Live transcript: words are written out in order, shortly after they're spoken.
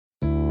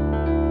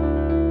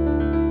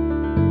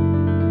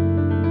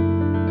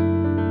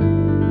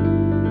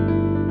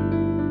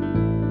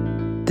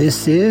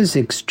This is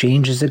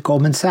Exchanges at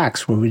Goldman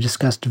Sachs, where we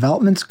discuss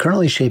developments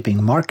currently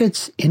shaping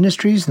markets,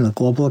 industries, and the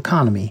global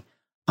economy.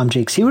 I'm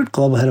Jake Seward,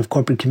 Global Head of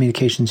Corporate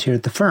Communications here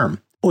at the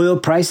firm. Oil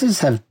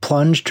prices have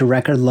plunged to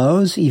record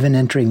lows, even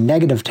entering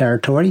negative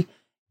territory.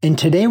 And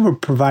today we're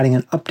providing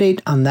an update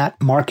on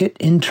that market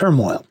in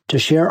turmoil. To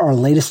share our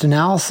latest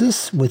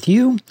analysis with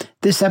you,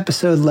 this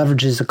episode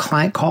leverages a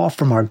client call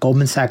from our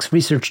Goldman Sachs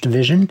Research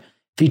Division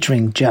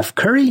featuring Jeff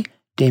Curry,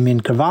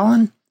 Damian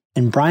Cavallan,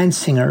 and Brian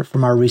Singer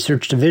from our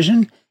Research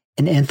Division,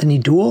 and Anthony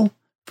Duell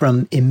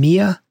from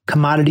EMEA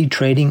Commodity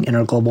Trading in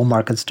our Global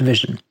Markets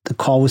Division. The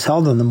call was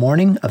held on the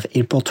morning of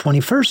April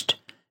 21st,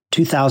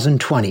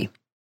 2020.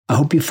 I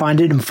hope you find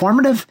it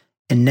informative.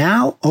 And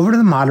now, over to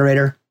the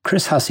moderator,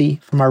 Chris Hussey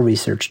from our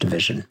Research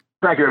Division.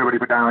 Thank you, everybody,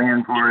 for dialing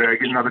in for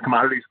another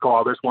commodities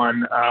call. This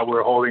one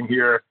we're holding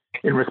here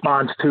in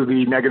response to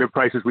the negative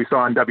prices we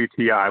saw in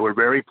WTI. We're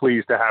very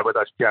pleased to have with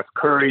us Jeff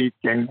Curry,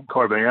 Damian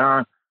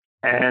Cavallan,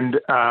 and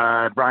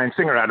Brian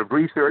Singer out of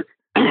Research,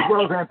 as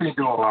well as Anthony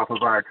Duell off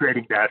of our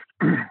trading desk.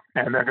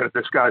 And they're going to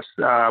discuss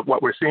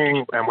what we're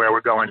seeing and where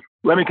we're going.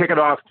 Let me kick it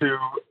off to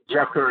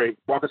Jeff Curry.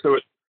 Walk us through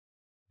it.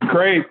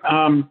 Great.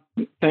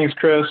 Thanks,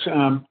 Chris.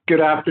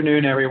 Good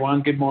afternoon,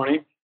 everyone. Good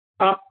morning.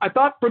 I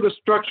thought for the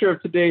structure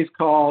of today's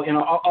call,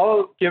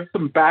 I'll give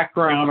some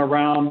background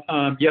around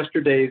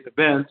yesterday's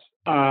events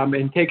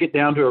and take it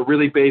down to a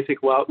really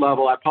basic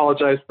level. I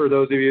apologize for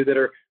those of you that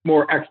are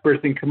more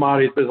experts in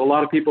commodities. There's a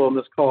lot of people on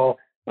this call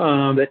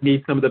that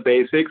need some of the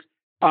basics.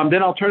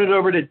 Then I'll turn it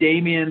over to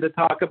Damian to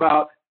talk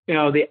about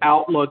the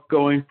outlook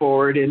going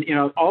forward, and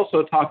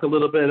also talk a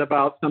little bit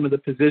about some of the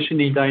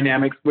positioning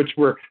dynamics which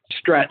were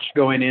stretched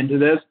going into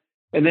this.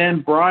 And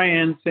then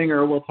Brian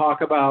Singer will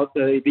talk about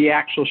the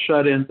actual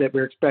shut-ins that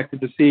we're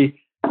expected to see.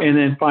 And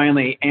then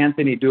finally,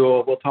 Anthony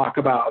Duell will talk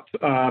about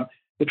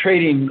the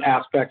trading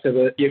aspects of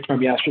it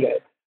from yesterday.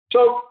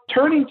 So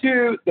turning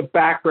to the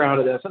background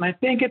of this, and I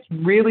think it's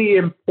really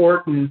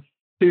important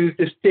to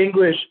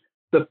distinguish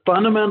the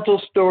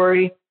fundamental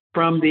story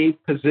from the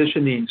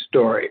positioning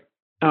story.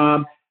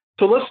 So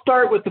let's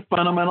start with the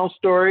fundamental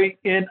story,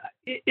 and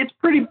it's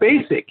pretty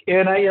basic.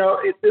 And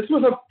this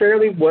was a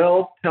fairly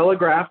well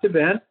telegraphed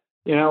event.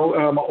 A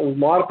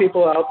lot of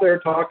people out there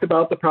talked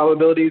about the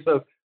probabilities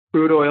of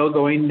crude oil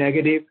going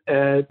negative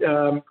at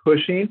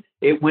Cushing.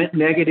 It went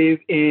negative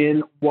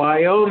in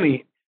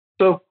Wyoming.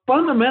 So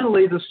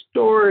fundamentally, the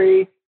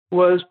story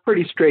was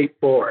pretty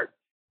straightforward.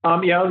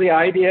 The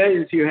idea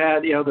is you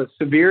had, the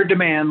severe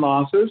demand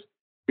losses.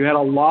 You had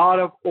a lot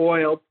of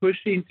oil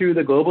pushing through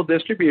the global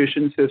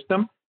distribution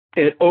system.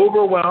 It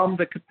overwhelmed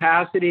the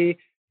capacity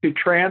to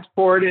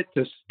transport it,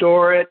 to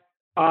store it,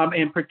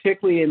 and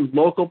particularly in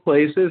local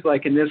places,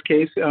 like in this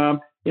case, the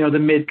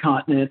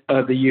mid-continent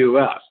of the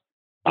U.S.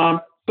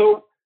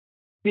 So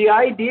the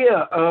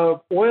idea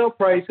of oil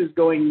prices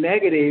going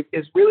negative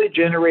is really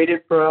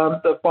generated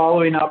from the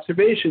following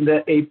observation,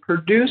 that a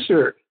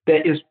producer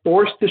that is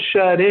forced to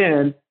shut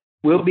in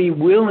will be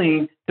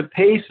willing to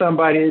pay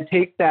somebody to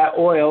take that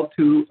oil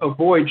to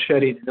avoid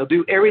shutting in. They'll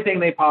do everything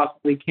they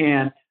possibly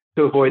can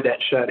to avoid that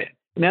shut-in.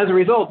 And as a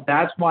result,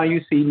 that's why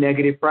you see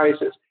negative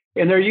prices.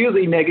 And they're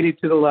usually negative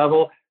to the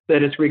level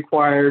that it's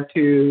required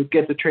to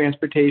get the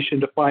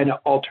transportation to find an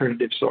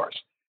alternative source.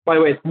 By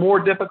the way, it's more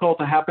difficult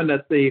to happen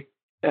at the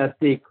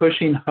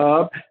Cushing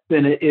hub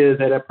than it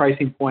is at a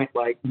pricing point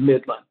like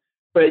Midland.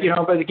 But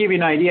to give you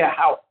an idea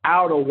how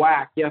out of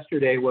whack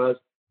yesterday was,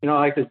 I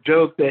like to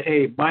joke that,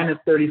 hey, minus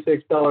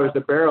 $36 a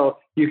barrel,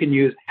 you can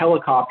use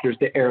helicopters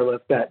to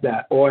airlift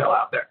that oil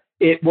out there.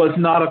 It was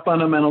not a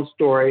fundamental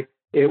story.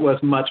 It was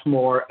much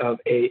more of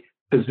a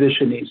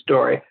positioning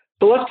story.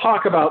 So let's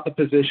talk about the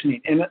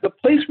positioning. And the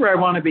place where I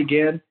want to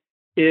begin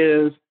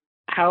is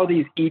how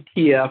these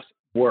ETFs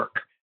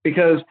work,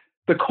 because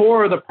the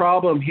core of the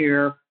problem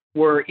here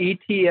were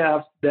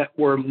ETFs that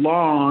were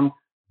long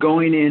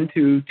going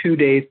into 2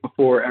 days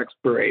before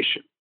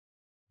expiration.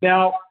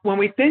 Now, when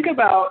we think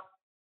about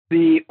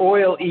the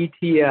oil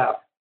ETF,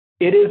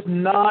 it is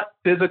not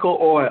physical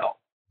oil.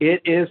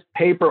 It is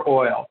paper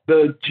oil.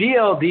 The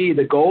GLD,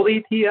 the gold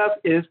ETF,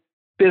 is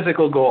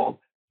physical gold.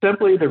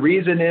 Simply the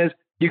reason is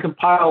you can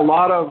pile a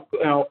lot of,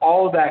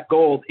 all of that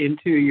gold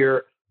into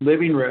your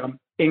living room.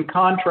 In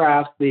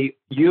contrast, the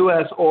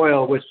U.S.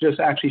 oil, which just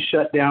actually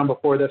shut down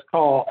before this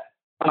call,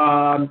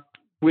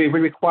 we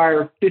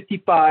require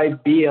 55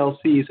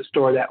 BLCs to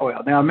store that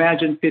oil. Now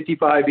imagine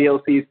 55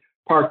 BLCs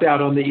parked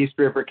out on the East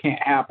River. Can't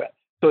happen.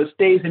 So it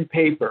stays in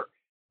paper.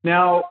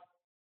 Now,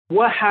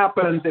 what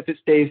happens if it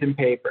stays in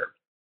paper?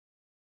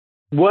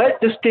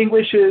 What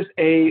distinguishes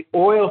a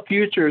oil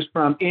futures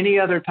from any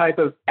other type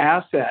of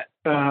asset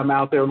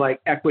out there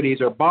like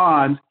equities or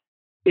bonds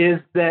is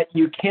that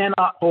you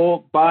cannot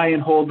buy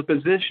and hold the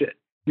position.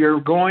 You're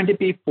going to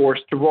be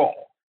forced to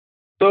roll.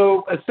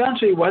 So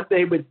essentially what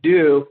they would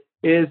do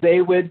is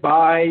they would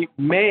buy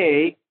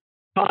May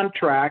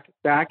contract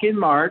back in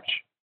March,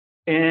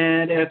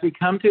 and as we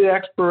come to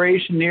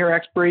expiration, near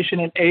expiration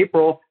in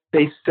April,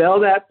 they sell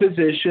that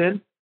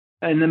position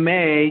in the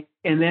May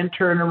and then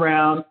turn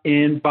around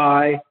and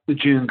buy the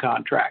June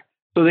contract.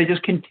 So they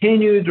just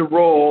continue to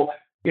roll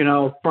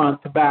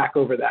front to back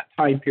over that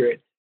time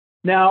period.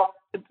 Now,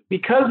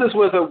 because this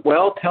was a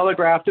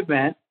well-telegraphed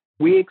event,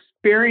 we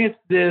experienced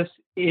this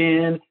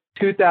in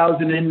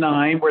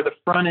 2009, where the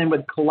front end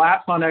would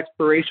collapse on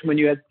expiration when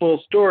you had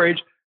full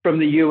storage from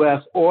the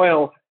U.S.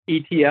 oil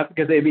ETF,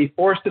 because they'd be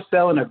forced to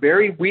sell in a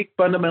very weak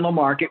fundamental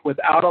market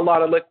without a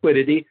lot of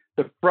liquidity.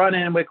 The front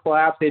end would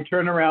collapse, they'd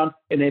turn around,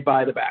 and they'd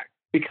buy the back.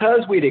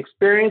 Because we'd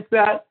experienced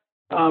that,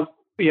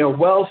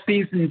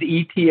 well-seasoned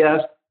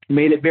ETFs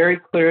made it very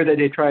clear that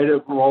they try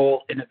to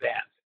roll in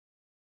advance.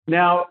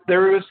 Now,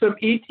 there were some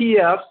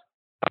ETFs,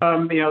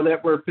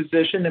 that were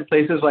positioned in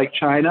places like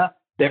China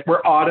that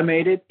were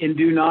automated and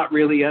do not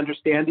really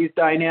understand these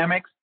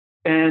dynamics,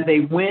 and they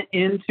went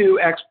into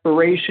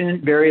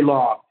expiration very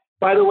long.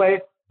 By the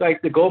way,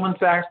 like the Goldman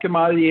Sachs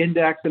Commodity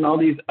Index and all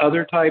these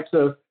other types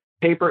of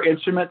paper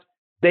instruments,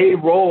 they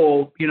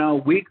roll, a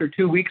week or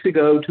 2 weeks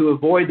ago to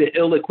avoid the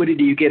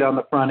illiquidity you get on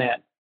the front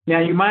end. Now,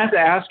 you might have to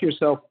ask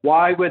yourself,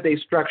 why would they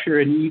structure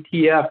an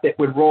ETF that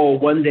would roll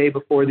one day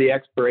before the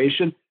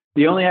expiration?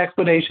 The only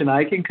explanation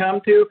I can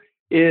come to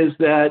is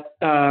that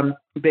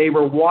they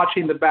were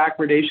watching the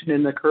backwardation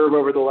in the curve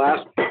over the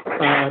last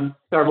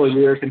several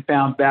years and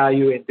found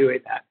value in doing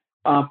that.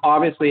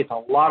 Obviously, it's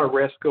a lot of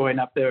risk going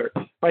up there.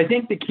 But I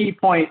think the key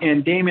point,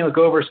 and Damien will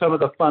go over some of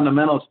the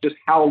fundamentals, just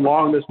how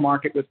long this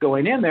market was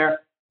going in there,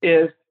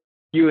 is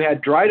you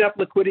had dried up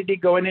liquidity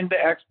going into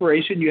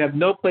expiration. You have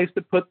no place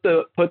to put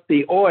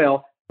the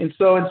oil. And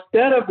so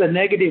instead of the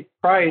negative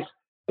price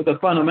of the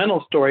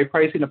fundamental story,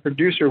 pricing a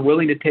producer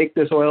willing to take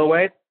this oil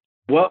away,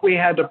 what we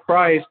had to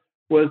price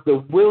was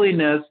the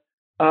willingness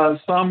of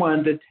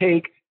someone to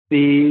take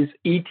these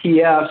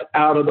ETFs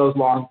out of those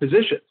long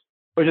positions,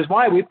 which is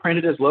why we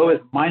printed as low as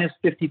minus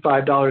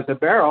 $55 a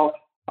barrel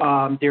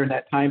during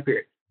that time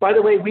period. By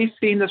the way, we've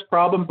seen this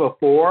problem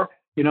before.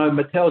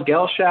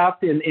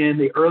 Mattel-Gelschaft in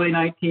the early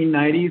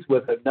 1990s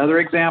was another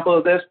example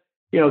of this.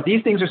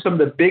 These things are some of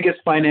the biggest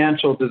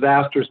financial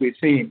disasters we've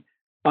seen.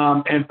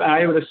 And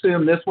I would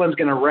assume this one's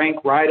going to rank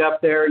right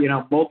up there,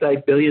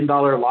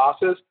 multi-billion-dollar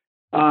losses.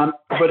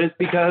 But it's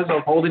because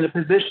of holding a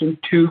position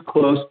too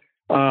close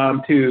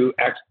to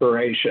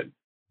expiration.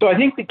 So I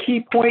think the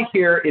key point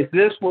here is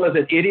this was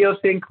an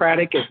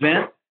idiosyncratic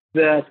event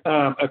that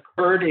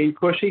occurred in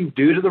Cushing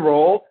due to the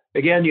roll.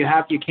 Again, you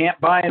can't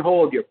buy and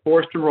hold, you're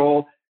forced to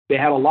roll. They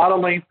had a lot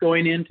of length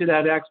going into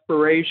that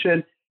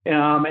expiration,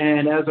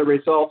 and as a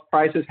result,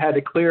 prices had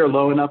to clear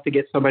low enough to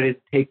get somebody to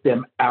take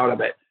them out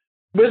of it.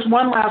 This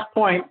one last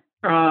point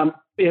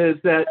is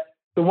that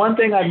the one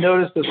thing I've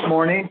noticed this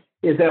morning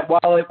is that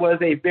while it was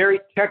a very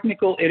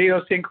technical,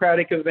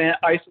 idiosyncratic event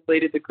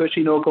isolated to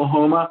Cushing,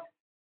 Oklahoma,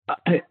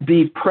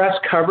 the press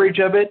coverage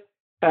of it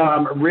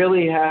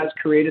really has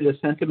created a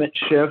sentiment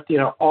shift.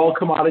 All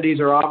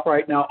commodities are off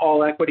right now,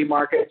 all equity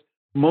markets.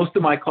 Most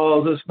of my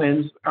calls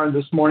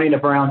this morning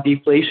around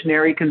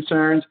deflationary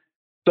concerns.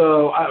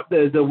 So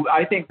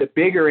I think the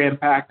bigger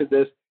impact of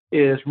this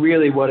is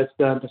really what it's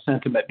done to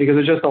sentiment, because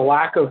there's just a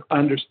lack of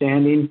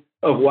understanding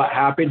of what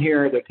happened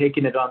here. They're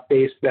taking it on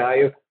face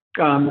value.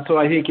 So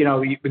I think,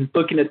 you've been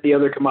looking at the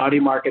other commodity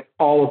markets,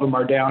 all of them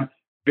are down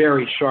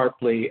very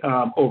sharply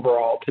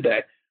overall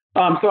today.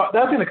 So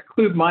that's going to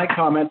conclude my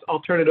comments.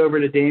 I'll turn it over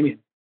to Damien.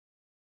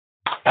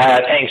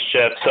 Thanks,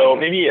 Jeff. So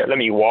maybe let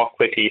me walk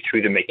quickly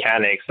through the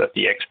mechanics of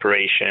the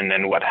expiration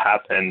and what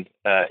happened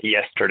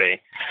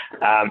yesterday.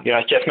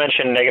 As Jeff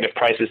mentioned, negative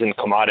prices in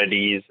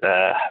commodities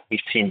we've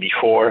seen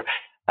before,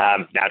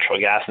 natural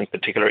gas in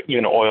particular,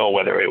 even oil,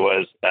 whether it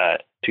was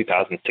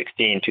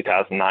 2016,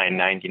 2009,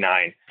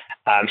 99.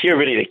 Here,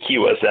 really, the key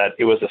was that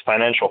it was the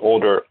financial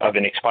holder of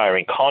an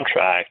expiring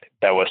contract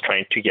that was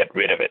trying to get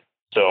rid of it.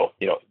 So,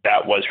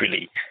 that was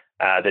really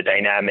the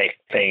dynamic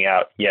playing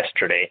out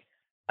yesterday.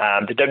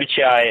 The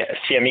WTI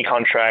CME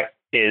contract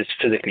is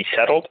physically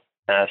settled.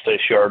 So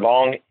if you're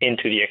long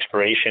into the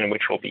expiration,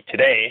 which will be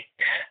today,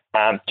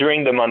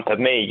 during the month of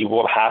May, you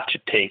will have to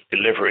take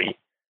delivery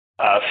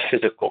of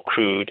physical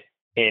crude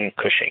in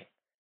Cushing.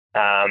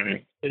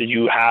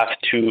 You have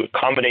to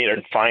accommodate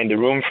and find the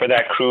room for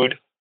that crude.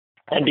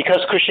 And because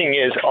Cushing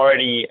is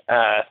already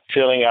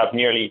filling up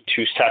nearly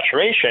to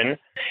saturation,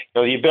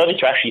 the ability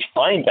to actually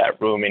find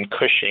that room in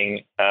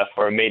Cushing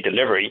for a May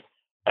delivery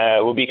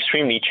will be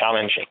extremely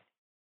challenging.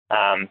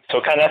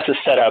 So kind of that's the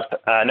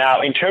setup.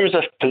 Now, in terms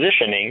of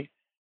positioning,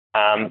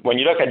 when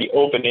you look at the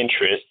open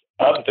interest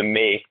of the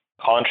May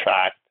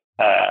contract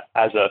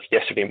as of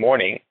yesterday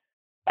morning,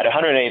 at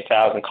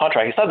 108,000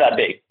 contract, it's not that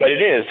big, but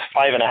it is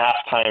 5.5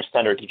 times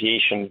standard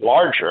deviation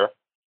larger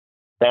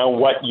than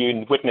what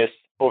you witnessed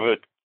over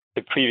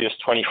the previous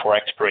 24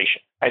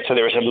 expiration. Right? So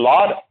there's a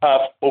lot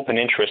of open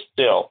interest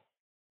still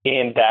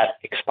in that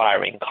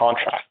expiring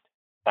contract.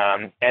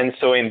 And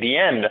so in the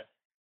end,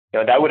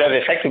 that would have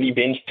effectively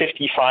been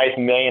 55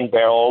 million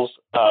barrels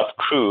of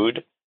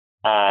crude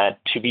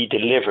to be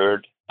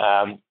delivered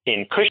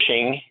in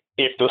Cushing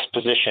if those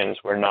positions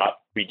were not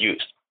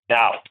reduced.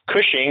 Now,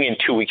 Cushing in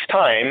 2 weeks'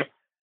 time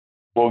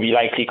will be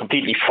likely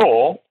completely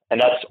full, and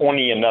that's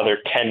only another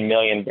 10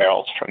 million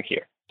barrels from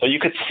here. So you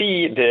could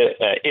see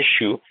the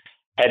issue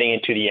heading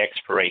into the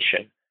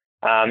expiration.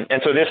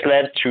 And so this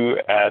led to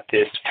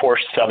this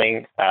forced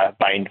selling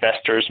by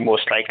investors,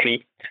 most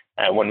likely.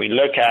 When we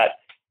look at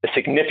the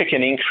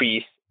significant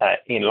increase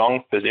in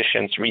long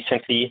positions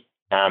recently,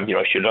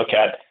 if you look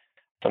at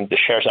some of the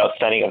shares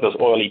outstanding of those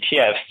oil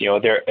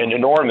ETFs, they're an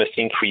enormous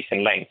increase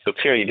in length. So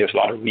clearly there's a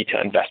lot of retail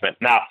investment.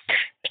 Now,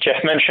 as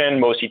Jeff mentioned,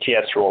 most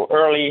ETFs roll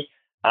early.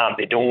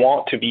 They don't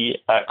want to be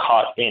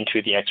caught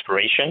into the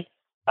expiration,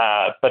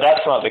 but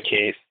that's not the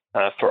case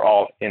for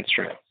all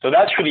instruments. So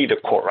that's really the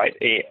core, right?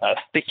 A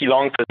sticky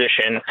long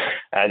position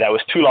that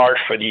was too large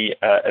for the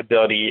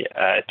ability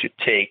to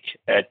take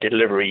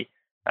delivery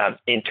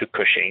into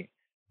Cushing.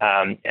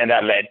 And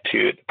that led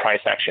to the price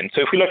action.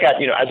 So if we look at,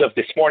 as of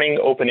this morning,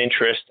 open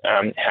interest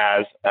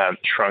has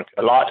shrunk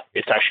a lot.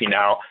 It's actually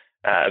now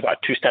about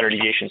 2 standard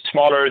deviations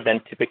smaller than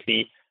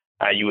typically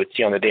you would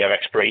see on the day of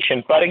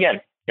expiration. But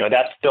again,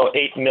 that's still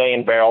 8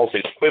 million barrels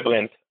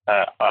equivalent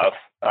of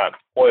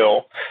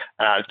oil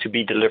to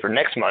be delivered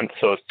next month.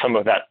 So some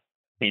of that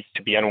needs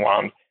to be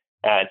unwound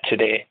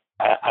today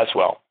as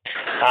well.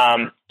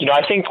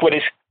 I think what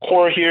is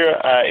core here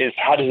is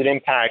how does it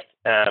impact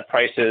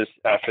prices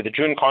for the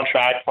June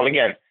contract? Well,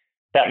 again,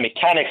 that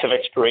mechanics of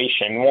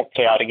expiration won't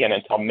play out again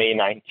until May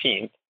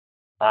 19th.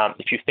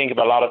 If you think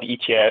about a lot of the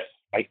ETFs,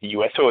 like the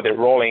USO, they're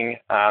rolling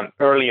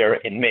earlier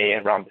in May,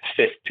 around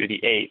the 5th to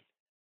the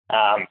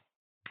 8th.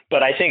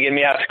 But I think it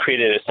may have to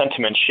create a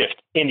sentiment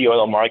shift in the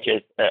oil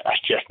market, as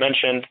Jeff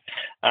mentioned,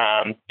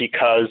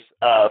 because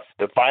of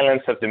the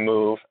violence of the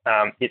move.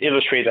 It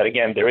illustrates that,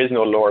 again, there is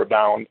no lower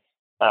bound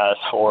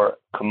for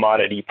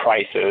commodity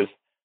prices.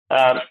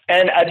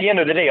 And at the end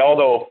of the day,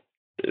 although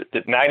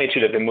the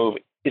magnitude of the move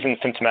isn't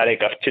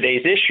symptomatic of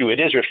today's issue, it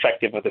is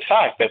reflective of the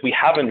fact that we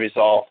haven't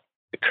resolved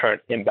the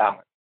current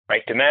imbalance,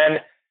 right?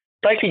 Demand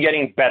likely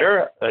getting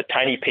better, a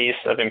tiny pace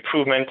of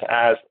improvement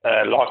as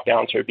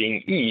lockdowns are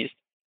being eased.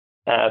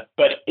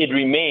 But it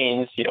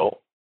remains,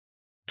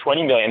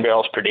 20 million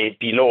barrels per day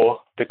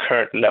below the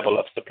current level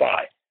of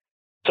supply.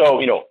 So,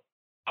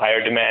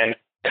 higher demand,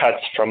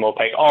 cuts from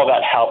OPEC, all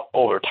that help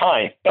over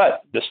time,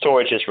 but the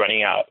storage is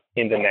running out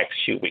in the next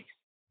few weeks.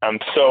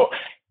 So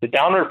the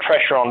downward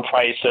pressure on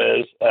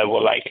prices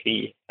will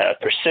likely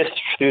persist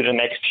through the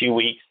next few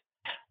weeks.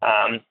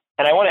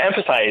 And I want to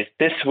emphasize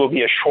this will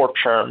be a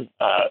short-term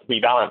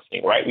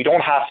rebalancing, right? We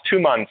don't have 2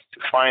 months to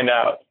find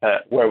out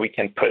where we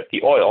can put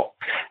the oil.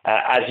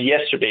 As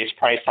yesterday's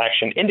price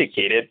action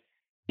indicated,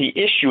 the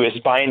issue is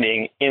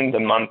binding in the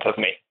month of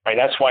May, right?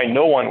 That's why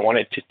no one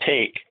wanted to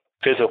take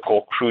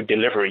physical crude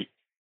delivery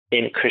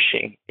in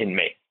Cushing in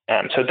May.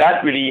 So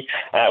that really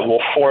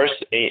will force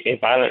a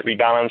violent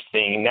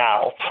rebalancing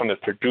now from a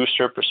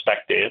producer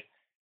perspective.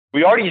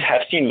 We already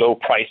have seen low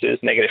prices,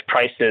 negative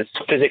prices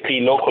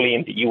physically, locally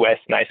in the U.S.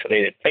 in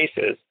isolated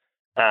places.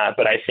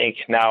 But I think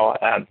now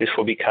this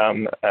will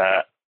become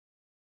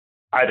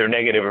either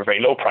negative or very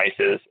low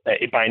prices,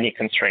 a binding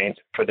constraint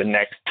for the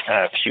next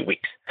few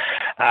weeks.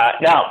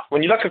 Now,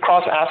 when you look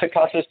across asset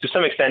classes, to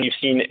some extent, you've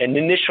seen an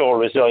initial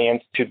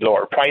resilience to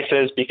lower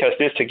prices because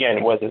this,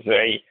 again, was a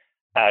very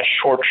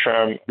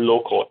short-term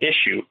local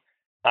issue.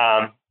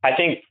 I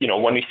think,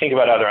 when we think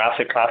about other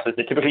asset classes,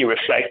 they typically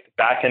reflect the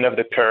back end of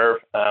the curve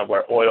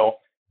where oil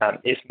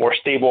is more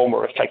stable,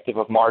 more reflective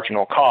of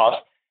marginal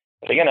cost.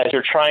 But again, as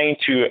you're trying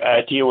to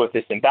deal with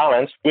this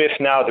imbalance, with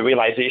now the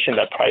realization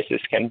that prices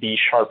can be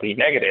sharply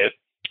negative,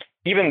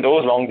 even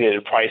those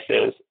long-dated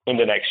prices in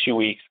the next few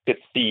weeks could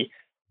see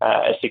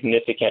a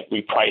significant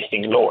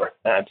repricing lower.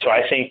 So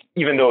I think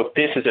even though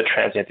this is a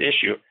transient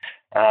issue,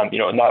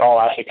 not all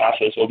asset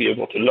classes will be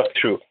able to look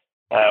through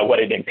what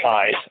it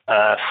implies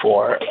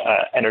for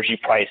energy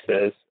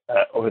prices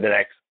over the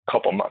next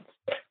couple months.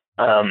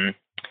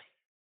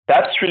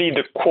 That's really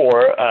the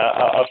core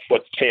of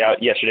what played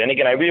out yesterday. And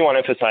again, I really want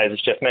to emphasize, as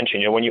Jeff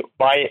mentioned, when you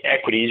buy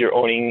equities, you're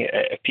owning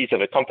a piece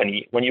of a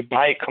company. When you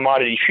buy a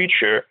commodity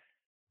future,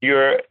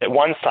 you're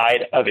one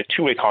side of a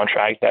two-way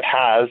contract that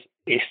has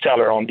a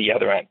seller on the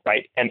other end,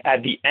 right? And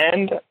at the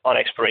end, on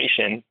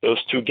expiration,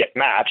 those two get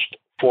matched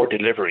for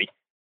delivery.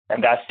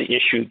 And that's the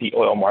issue the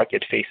oil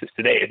market faces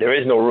today. There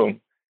is no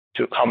room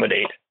to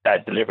accommodate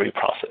that delivery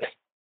process.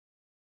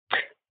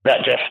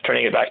 That, Jeff,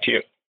 turning it back to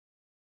you.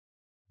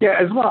 Yeah,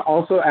 I just want to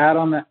also add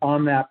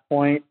on that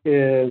point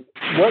is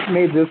what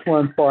made this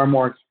one far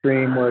more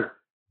extreme was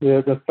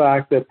the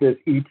fact that this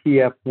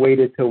ETF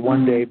waited till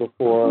one day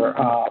before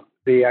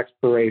the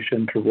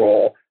expiration to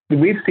roll.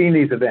 We've seen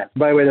these events.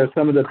 By the way, they're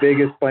some of the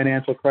biggest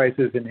financial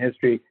crises in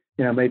history.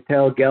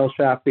 Maytel,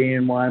 Gelshaft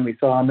being one. We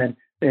saw them in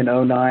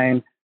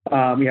 2009.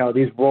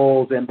 These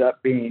rolls end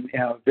up being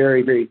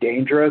very, very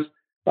dangerous.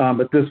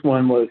 But this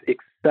one was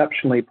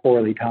exceptionally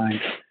poorly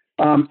timed.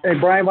 Hey,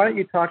 Brian, why don't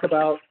you talk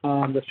about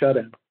the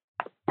shut-in?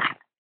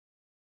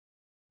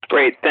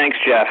 Great. Thanks,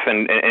 Jeff,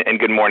 and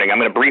good morning. I'm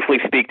going to briefly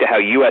speak to how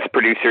U.S.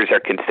 producers are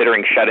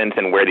considering shut-ins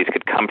and where these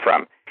could come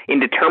from. In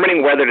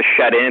determining whether to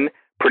shut in,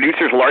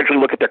 producers largely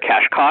look at their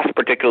cash costs,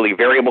 particularly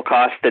variable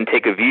costs, then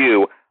take a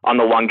view on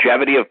the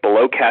longevity of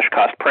below cash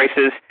cost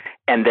prices,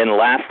 and then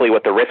lastly,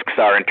 what the risks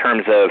are in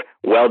terms of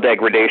well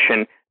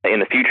degradation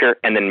in the future,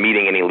 and then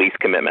meeting any lease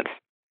commitments.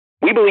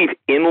 We believe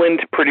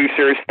inland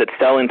producers that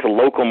sell into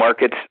local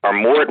markets are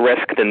more at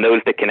risk than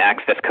those that can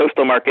access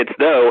coastal markets,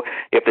 though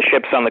if the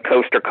ships on the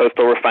coast or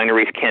coastal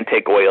refineries can't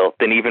take oil,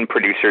 then even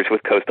producers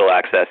with coastal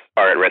access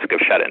are at risk of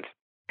shut-ins.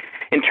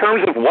 In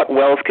terms of what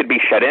wells could be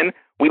shut in,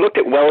 we looked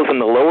at wells in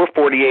the lower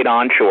 48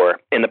 onshore,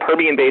 in the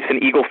Permian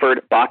Basin, Eagle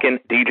Ford, Bakken,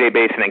 DJ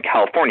Basin, and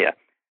California,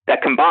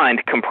 that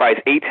combined comprise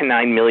 8 to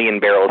 9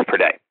 million barrels per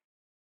day.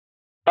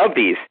 Of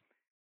these,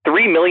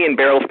 3 million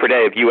barrels per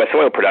day of U.S.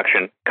 oil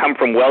production come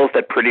from wells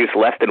that produce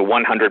less than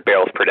 100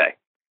 barrels per day.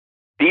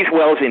 These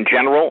wells in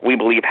general, we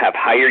believe, have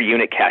higher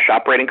unit cash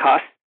operating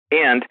costs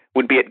and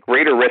would be at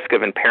greater risk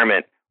of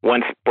impairment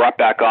once brought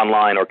back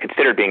online or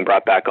considered being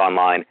brought back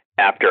online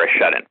after a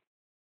shut-in.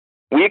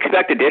 We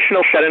expect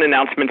additional shut-in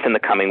announcements in the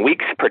coming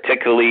weeks,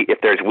 particularly if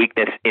there's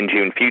weakness in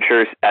June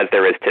futures, as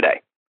there is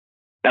today.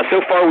 Now,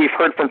 so far, we've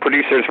heard from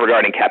producers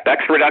regarding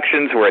CapEx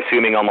reductions. We're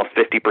assuming almost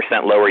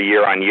 50% lower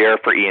year-on-year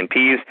for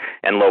E&Ps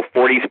and low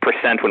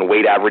 40% when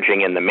weight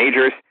averaging in the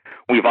majors.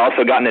 We've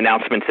also gotten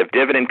announcements of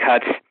dividend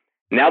cuts.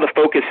 Now the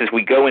focus as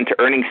we go into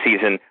earnings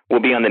season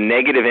will be on the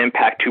negative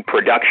impact to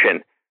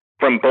production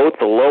from both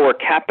the lower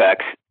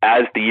CapEx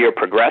as the year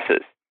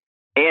progresses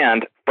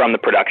and from the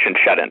production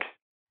shut-ins.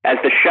 As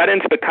the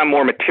shut-ins become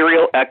more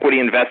material, equity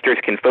investors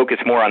can focus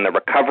more on the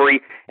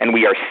recovery, and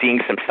we are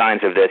seeing some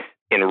signs of this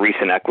in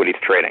recent equities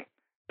trading.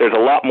 There's a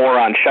lot more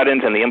on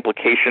shut-ins and the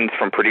implications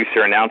from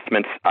producer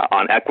announcements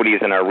on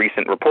equities in our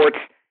recent reports,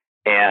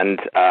 and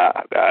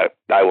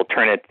I'll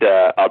turn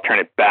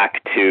it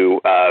back to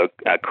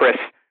Chris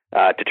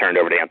to turn it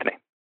over to Anthony.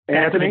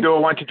 Anthony,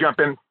 why don't you jump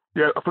in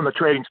from the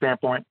trading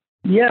standpoint?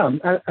 Yeah,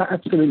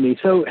 absolutely.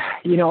 So,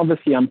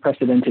 obviously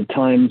unprecedented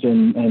times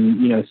and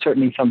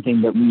certainly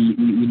something that we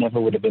never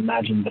would have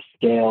imagined the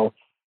scale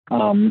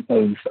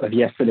of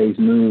yesterday's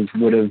move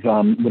would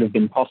have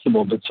been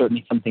possible, but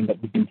certainly something that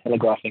we've been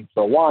telegraphing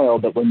for a while,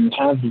 that when you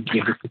have these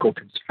logistical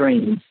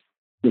constraints,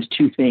 there's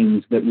two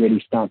things that really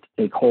start to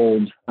take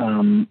hold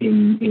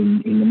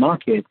in the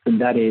markets,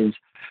 and that is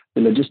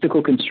the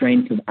logistical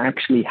constraints of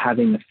actually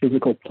having a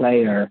physical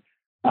player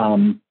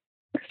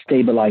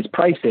stabilize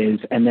prices,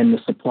 and then the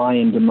supply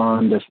and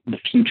demand of the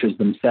futures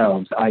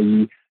themselves,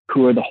 i.e.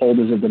 who are the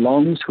holders of the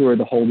longs, who are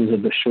the holders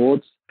of the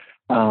shorts,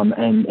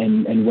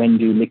 and when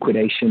do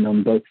liquidation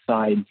on both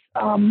sides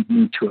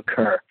need to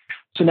occur.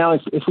 So now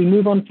if we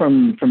move on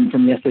from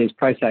yesterday's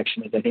price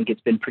action, as I think it's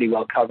been pretty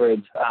well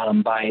covered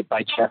by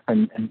Jeff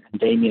and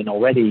Damien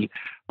already,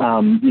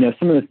 some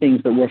of the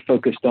things that we're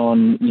focused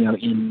on,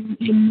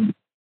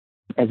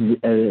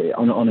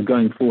 on a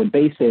going forward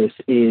basis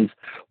is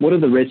what are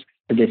the risks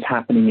of this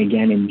happening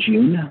again in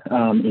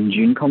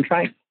June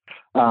contracts.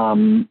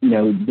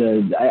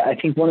 I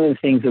think one of the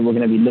things that we're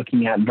going to be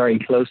looking at very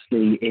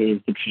closely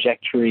is the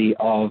trajectory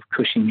of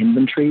Cushing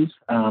inventories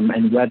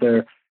and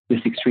whether this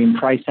extreme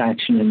price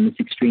action and this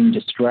extreme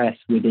distress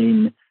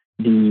within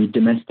the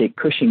domestic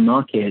Cushing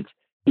market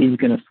is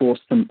going to force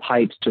some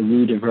pipes to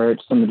redivert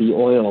some of the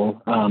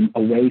oil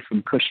away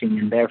from Cushing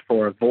and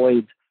therefore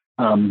avoid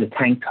the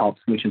tank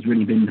tops, which has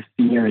really been the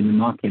fear in the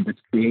market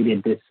that's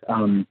created this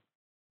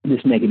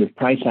negative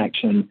price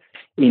action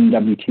in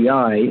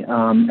WTI.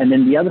 And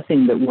then the other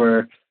thing that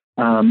we're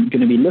going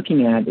to be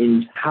looking at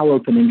is how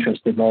open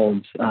interest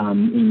evolves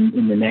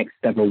in the next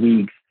several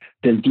weeks.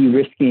 Does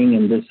de-risking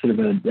and does sort of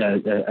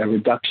a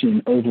reduction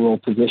in overall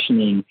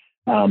positioning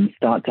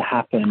start to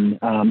happen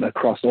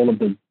across all of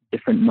the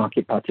different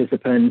market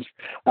participants?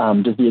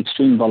 Does the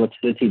extreme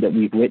volatility that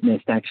we've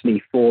witnessed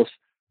actually force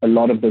a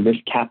lot of the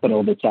risk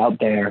capital that's out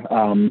there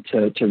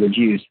to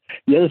reduce?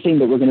 The other thing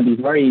that we're going to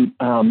be very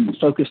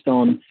focused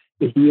on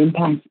is the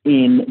impact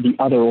in the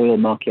other oil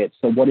markets.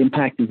 So what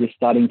impact is this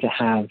starting to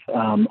have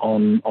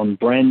on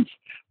Brent?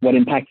 What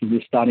impact is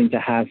this starting to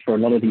have for a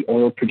lot of the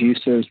oil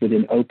producers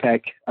within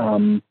OPEC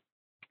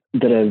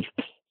that have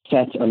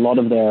set a lot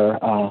of their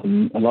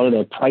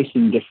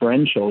pricing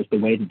differentials, the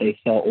way that they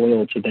sell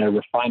oil to their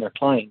refiner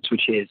clients,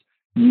 which is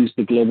use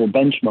the global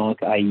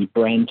benchmark, i.e.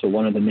 Brent or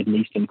one of the Middle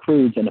Eastern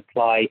crudes, and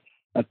apply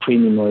a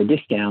premium or a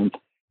discount.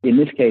 In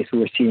this case,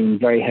 we're seeing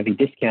very heavy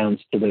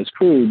discounts to those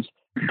crudes.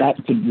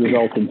 That could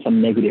result in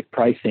some negative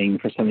pricing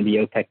for some of the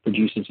OPEC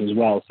producers as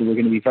well. So we're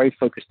going to be very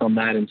focused on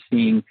that and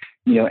seeing,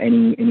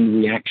 any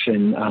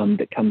reaction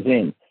that comes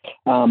in.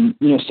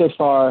 So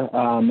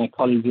far, my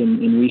colleagues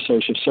in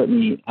research have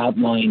certainly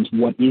outlined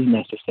what is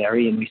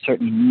necessary, and we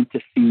certainly need to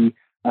see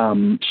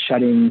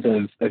shut-ins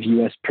of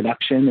U.S.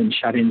 production and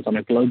shut-ins on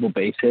a global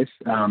basis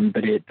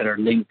that are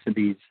linked to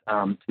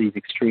these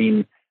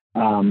extreme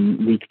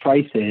weak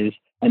prices,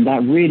 and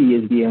that really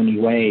is the only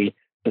way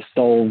to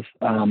solve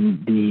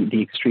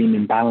the extreme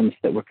imbalance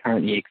that we're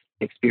currently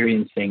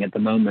experiencing at the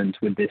moment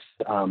with this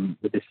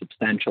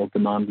substantial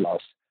demand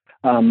loss.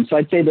 So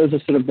I'd say those are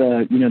sort of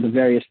the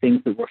various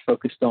things that we're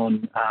focused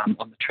on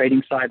the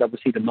trading side.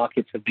 Obviously, the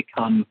markets have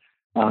become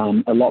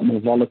a lot more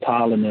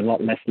volatile and a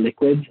lot less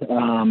liquid,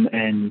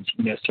 and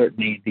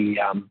certainly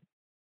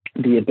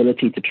the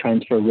ability to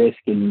transfer risk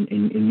in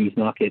these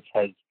markets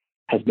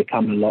has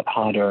become a lot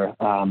harder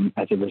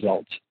as a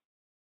result.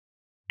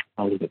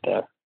 I'll leave it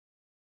there.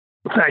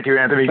 Thank you,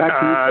 Anthony.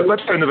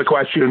 Let's turn to the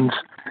questions.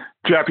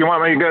 Jeff, you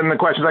want me to get in the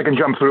questions? I can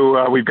jump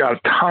through. We've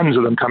got tons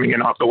of them coming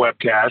in off the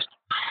webcast.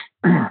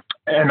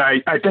 And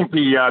I think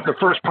the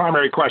first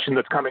primary question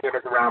that's coming in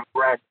is around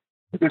Brent.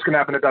 If this can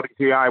happen to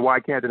WTI, why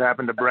can't it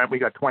happen to Brent? We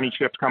got 20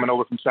 ships coming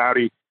over from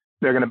Saudi.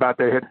 They're about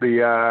to hit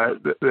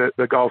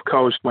the Gulf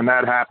Coast. When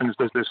that happens,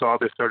 does all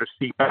this sort of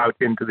seep out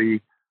into the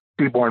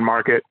seaborne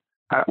market?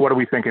 What are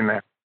we thinking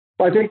there?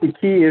 Well, I think the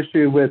key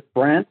issue with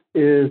Brent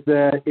is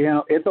that,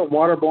 it's a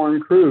waterborne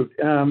crude.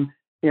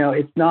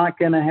 It's not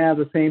going to have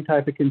the same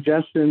type of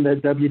congestion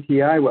that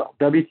WTI will.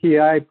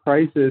 WTI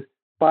prices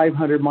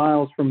 500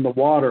 miles from the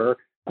water.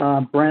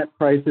 Brent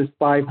prices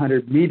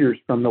 500 meters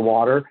from the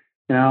water.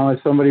 As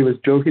somebody was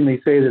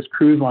jokingly saying, this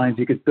cruise lines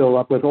you could fill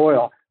up with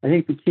oil. I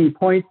think the key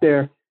point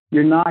there,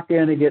 you're not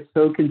going to get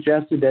so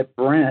congested at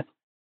Brent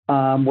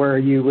where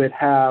you would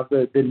have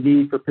the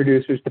need for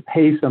producers to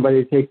pay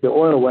somebody to take the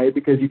oil away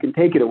because you can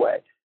take it away.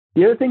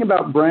 The other thing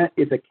about Brent,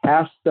 it's a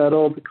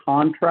cash-settled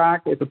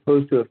contract as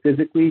opposed to a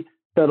physically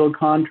settled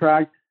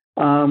contract,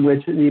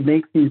 which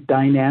makes these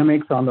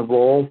dynamics on the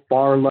roll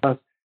far less,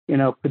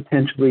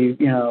 potentially,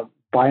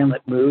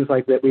 violent moves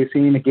like that we've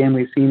seen. Again,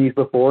 we've seen these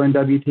before in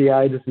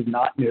WTI. This is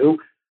not new.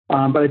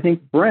 But I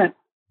think Brent,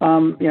 is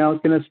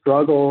going to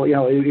struggle.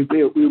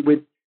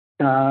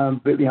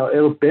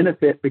 It'll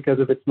benefit because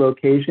of its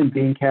location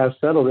being cash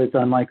settled. It's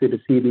unlikely to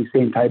see these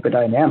same type of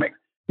dynamics.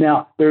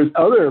 Now, there's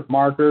other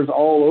markers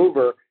all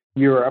over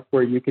Europe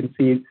where you can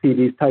see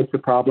these types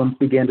of problems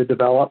begin to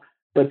develop.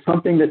 But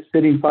something that's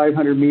sitting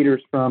 500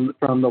 meters from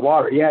the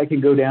water, it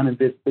can go down and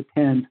visit the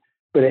Thames,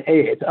 but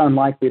it's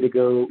unlikely to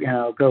go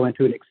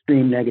into an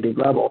extreme negative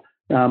level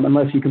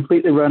unless you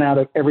completely run out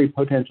of every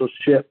potential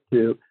ship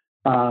to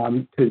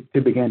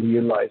begin to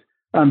utilize.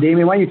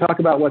 Damien, why don't you talk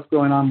about what's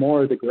going on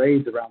more of the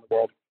grades around the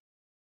world?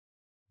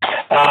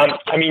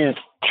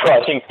 Sure.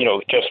 I think,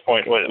 Jeff's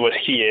point was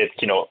key is,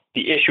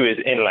 the issue is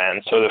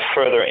inland. So the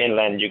further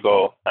inland you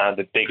go,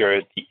 the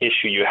bigger the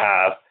issue you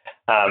have.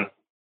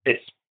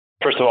 It's,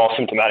 first of all,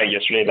 symptomatic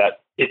yesterday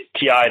that it's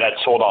TI that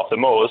sold off the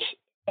most,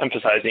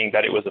 emphasizing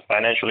that it was a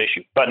financial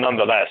issue. But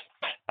nonetheless,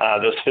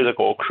 those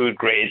physical crude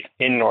grades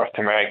in North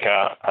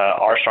America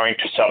are starting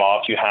to sell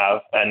off. You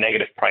have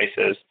negative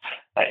prices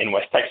in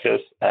West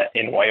Texas,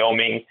 in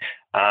Wyoming.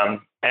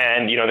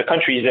 And, the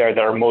countries there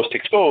that are most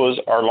exposed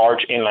are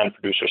large inland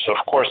producers. So,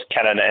 of course,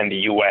 Canada and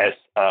the U.S.,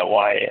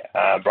 why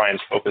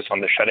Brian's focused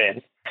on the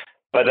shut-ins.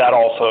 But that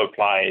also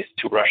applies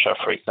to Russia,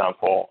 for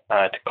example,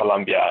 to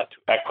Colombia,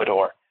 to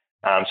Ecuador.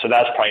 So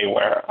that's probably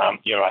where,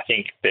 I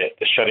think the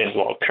shut-ins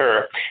will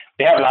occur.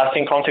 They have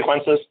lasting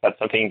consequences. That's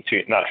something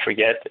to not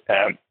forget.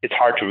 It's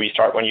hard to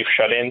restart when you've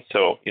shut in.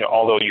 So,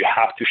 although you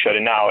have to shut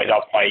in now, it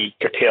probably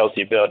curtails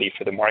the ability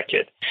for the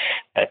market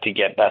to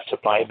get that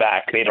supply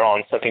back later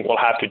on, something we'll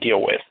have to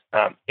deal with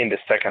in the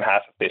second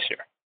half of this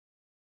year.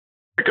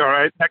 All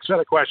right. Next set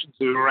of questions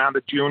is around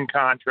the June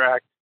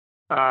contract.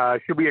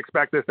 Should we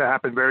expect this to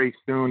happen very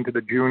soon to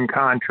the June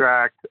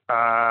contract,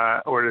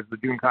 or does the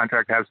June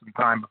contract have some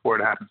time before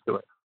it happens to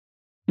it?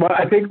 Well,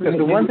 I think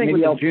the one thing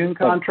with the June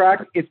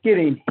contract, it's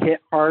getting hit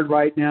hard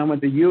right now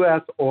with the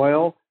U.S.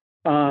 oil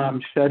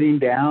shutting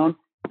down,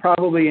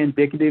 probably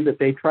indicative that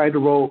they tried to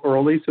roll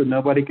early so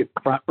nobody could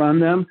front run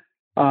them.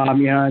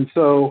 And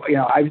so,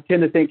 I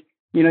tend to think,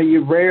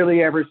 you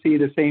rarely ever see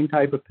the same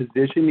type of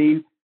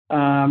positioning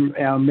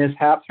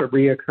mishaps are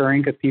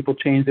reoccurring because people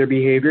change their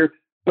behavior.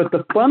 But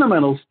the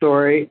fundamental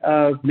story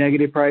of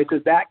negative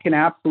prices, that can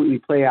absolutely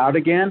play out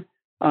again.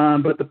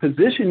 But the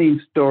positioning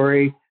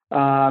story,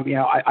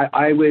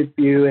 I would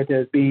view it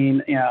as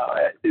being,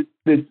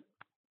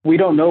 we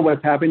don't know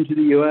what's happened to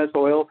the U.S.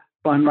 oil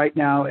fund right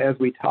now as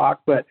we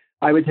talk, but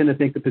I would tend to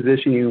think the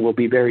positioning will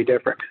be very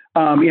different.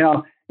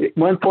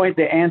 One point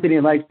that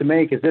Anthony likes to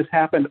make is this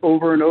happened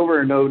over and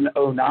over in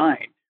 2009,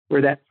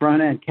 where that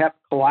front end kept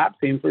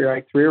collapsing for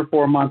like 3 or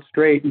 4 months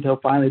straight until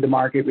finally the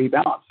market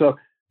rebalanced. So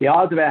the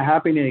odds of it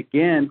happening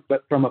again,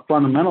 but from a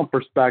fundamental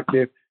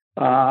perspective,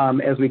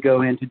 as we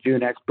go into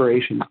June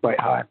expiration, is quite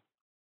high.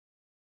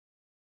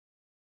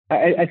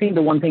 I think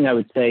the one thing I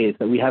would say is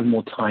that we have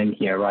more time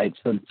here, right?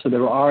 So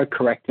there are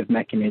corrective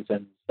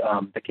mechanisms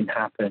that can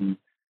happen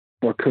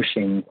for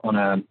Cushing on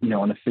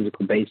a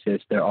physical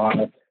basis. There are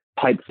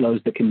pipe flows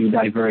that can be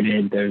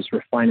diverted. There's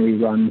refinery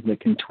runs that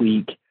can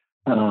tweak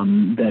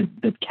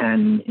that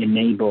can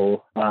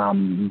enable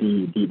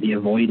the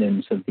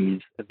avoidance of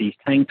these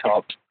tank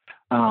tops.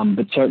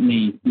 But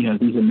certainly,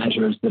 these are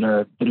measures that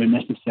are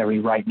necessary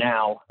right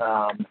now,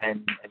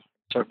 and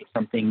certainly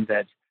something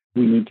that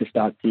we need to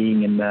start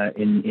seeing in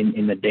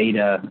the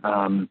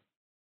data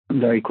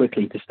very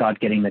quickly to start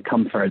getting the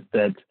comfort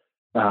that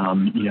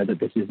that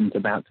this isn't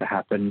about to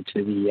happen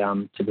to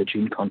the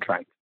June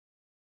contract.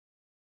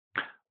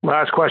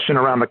 Last question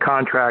around the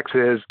contracts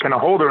is: can a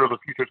holder of a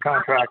futures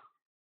contract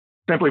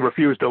simply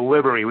refuse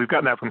delivery? We've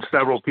gotten that from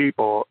several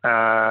people,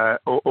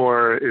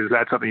 or is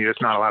that something you're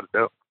just not allowed to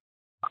do?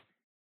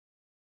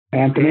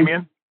 Anthony?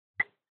 Damien?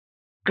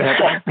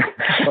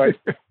 Sorry.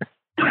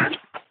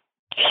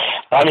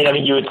 I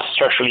mean, you would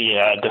structurally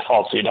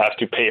default, so you'd have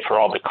to pay for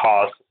all the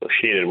costs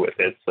associated with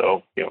it.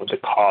 So, the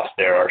costs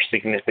there are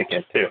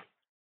significant too.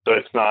 So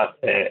it's not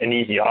an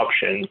easy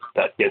option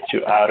that gets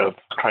you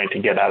trying to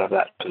get out of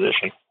that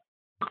position.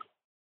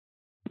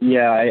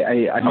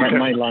 Yeah,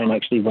 my line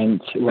actually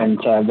went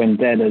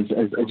dead as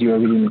you were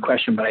reading the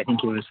question, but I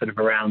think it was sort of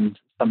around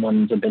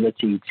someone's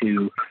ability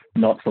to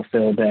not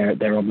fulfill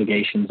their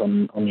obligations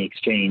on the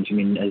exchange. I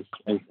mean, as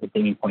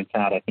Damien points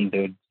out, I think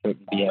there would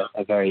certainly be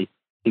a very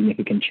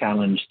significant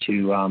challenge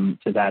to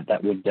that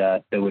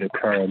would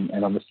occur,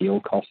 and obviously all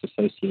costs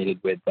associated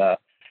with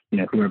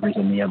whoever's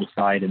on the other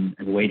side and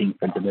waiting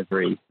for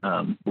delivery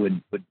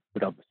would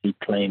obviously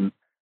claim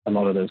a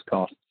lot of those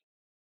costs.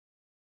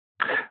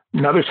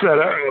 Another set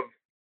of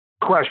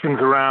questions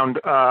around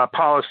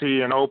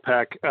policy and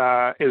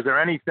OPEC. Is there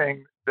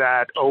anything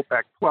that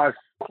OPEC Plus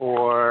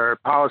or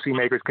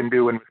policymakers can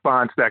do in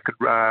response that could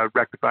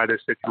rectify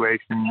this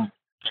situation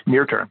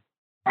near term?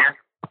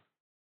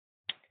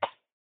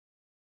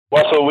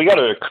 Well, so we got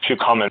a few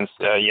comments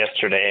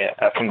yesterday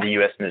from the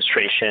U.S.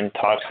 administration.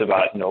 Talks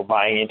about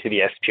buying into the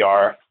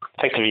SPR.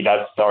 Effectively,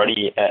 that's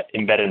already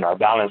embedded in our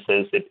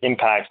balances. It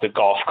impacts the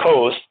Gulf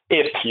Coast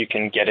if you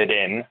can get it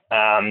in,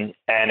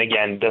 and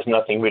again, does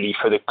nothing really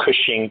for the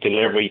Cushing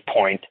delivery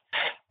point.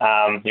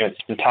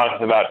 It's been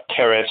talking about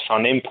tariffs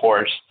on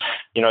imports.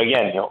 On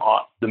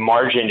the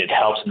margin, it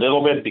helps a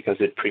little bit because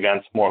it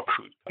prevents more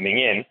crude coming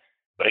in.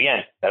 But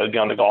again, that would be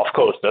on the Gulf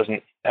Coast.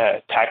 Doesn't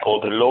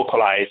tackle the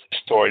localized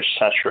storage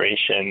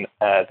saturation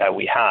that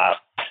we have.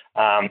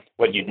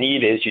 What you'd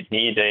need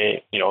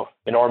a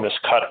enormous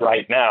cut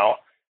right now.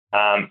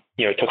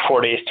 It took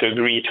 4 days to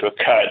agree to a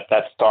cut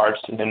that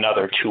starts in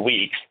another 2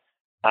 weeks.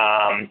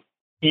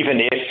 Even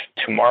if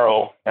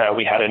tomorrow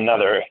we had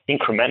another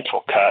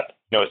incremental cut,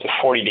 it's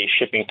a 40-day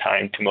shipping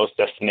time to most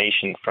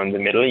destinations from the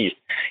Middle East.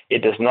 It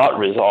does not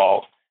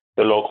resolve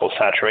the local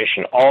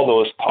saturation. All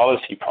those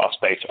policy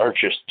prospects are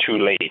just too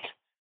late.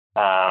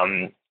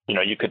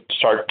 You could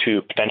start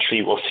to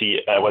potentially, we'll see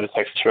what the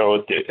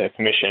Secretarial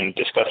Commission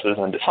discusses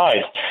and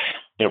decides,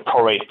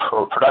 prorate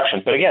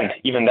production. But again,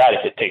 even that,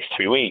 if it takes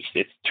 3 weeks,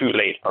 it's too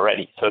late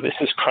already. So this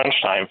is crunch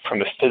time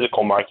from a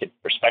physical market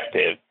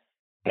perspective.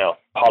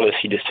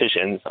 Policy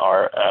decisions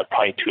are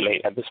probably too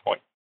late at this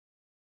point.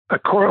 A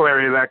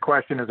corollary to that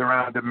question is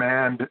around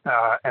demand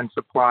and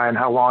supply and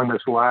how long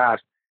this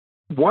lasts.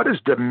 What does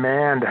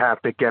demand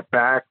have to get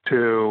back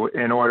to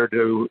in order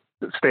to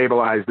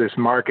stabilize this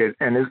market?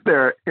 And is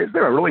there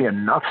really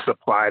enough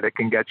supply that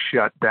can get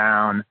shut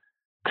down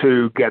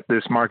to get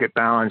this market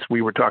balance?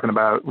 We were talking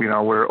about,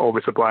 we're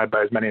oversupplied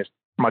by as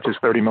much as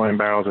 30 million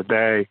barrels a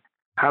day.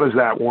 How does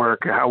that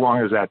work? How long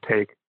does that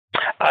take?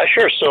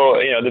 Sure. So,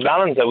 the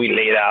balance that we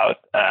laid out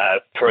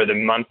for the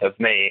month of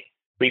May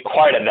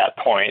required at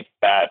that point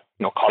that,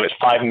 call it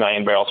 5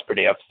 million barrels per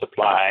day of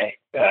supply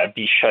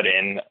be shut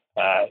in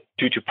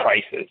due to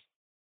prices.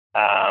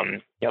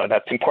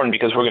 That's important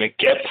because we're going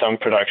to get some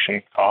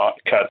production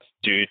cuts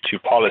due to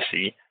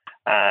policy.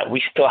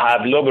 We still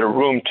have a little bit of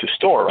room to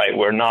store, right?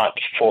 We're not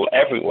full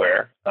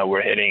everywhere.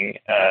 We're hitting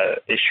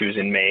issues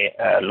in May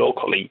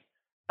locally.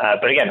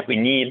 But again, we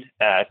need,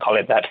 call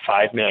it that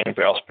 5 million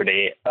barrels per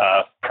day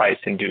of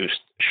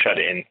price-induced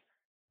shut-in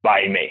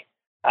by May.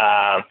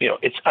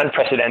 It's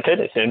unprecedented.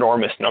 It's an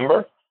enormous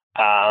number.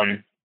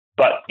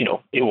 But,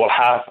 it will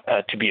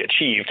have to be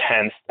achieved,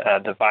 hence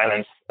the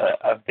violence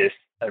of this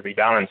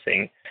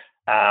rebalancing.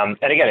 And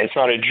again, it's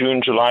not a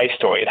June-July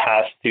story. It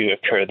has to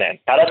occur then.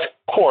 Now, that's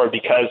core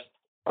because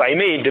by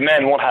May,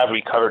 demand won't have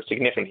recovered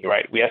significantly,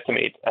 right? We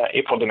estimate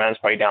April demand is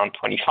probably down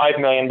 25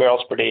 million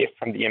barrels per day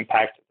from the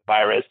impact of the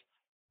virus.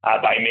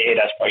 By May,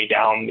 that's probably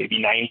down maybe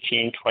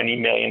 19, 20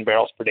 million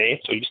barrels per day.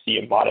 So you see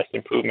a modest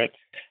improvement.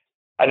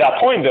 At that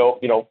point, though,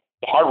 the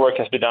hard work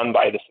has been done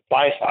by the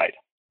supply side.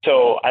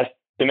 So as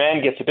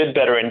demand gets a bit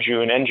better in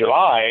June and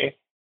July,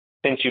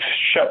 since you've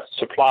shut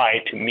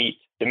supply to meet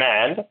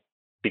demand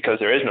because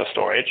there is no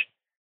storage,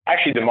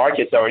 actually the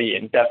market's already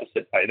in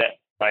deficit by then,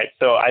 right?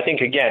 So I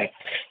think, again,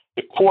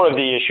 the core of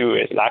the issue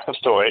is lack of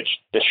storage.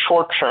 The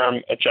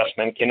short-term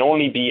adjustment can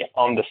only be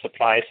on the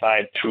supply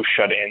side through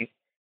shut-in.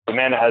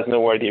 Demand has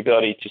nowhere the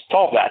ability to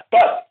solve that.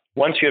 But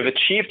once you have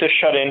achieved a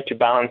shut-in to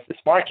balance this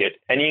market,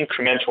 any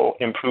incremental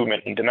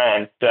improvement in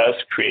demand does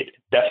create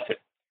a deficit.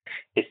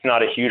 It's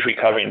not a huge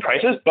recovery in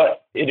prices,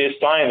 but it is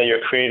fine that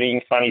you're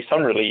creating finally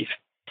some relief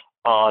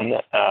on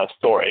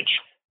storage.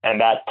 And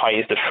that probably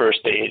is the first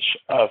stage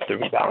of the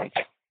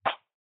rebalancing.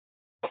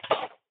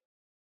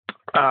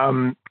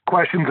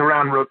 Questions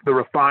around the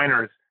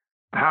refiners.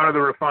 How do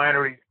the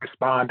refineries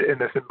respond in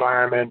this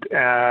environment?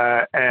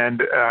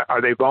 And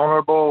are they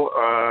vulnerable?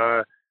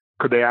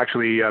 Could they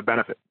actually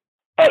benefit?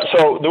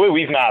 So the way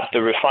we've mapped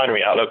the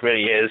refinery outlook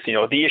really is,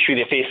 the issue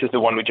they face is the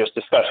one we just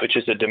discussed, which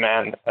is the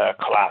demand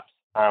collapse.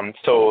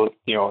 So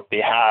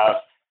they have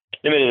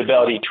limited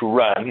ability to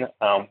run.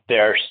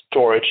 Their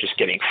storage is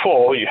getting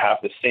full. You have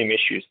the same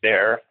issues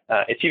there.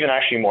 It's even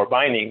actually more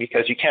binding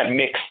because you can't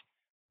mix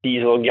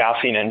diesel,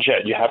 gasoline, and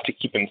jet. You have to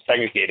keep them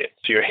segregated.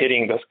 So you're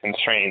hitting those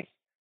constraints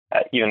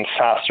even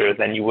faster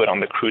than you would on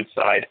the crude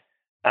side.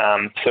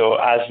 So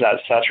as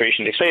that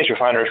saturation takes place,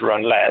 refiners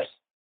run less.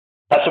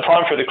 That's a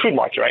problem for the crude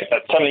market, right?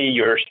 That suddenly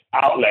your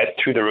outlet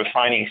through the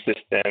refining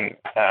system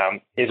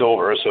is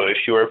over. So if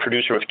you're a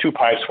producer of two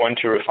pipes, one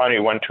to a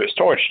refinery, one to a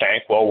storage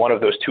tank, well, one of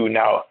those two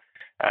now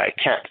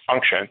can't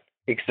function,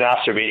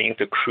 exacerbating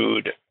the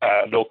crude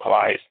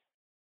localized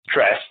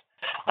stress.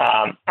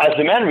 As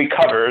demand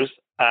recovers,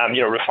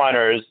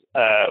 refiners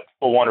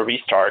will want to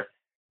restart.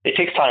 It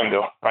takes time,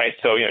 though, right?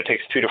 So, it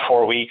takes 2 to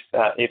 4 weeks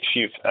if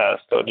you've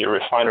stowed your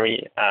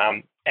refinery.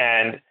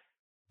 And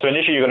so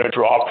initially, you're going to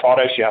draw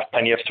products. You have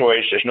plenty of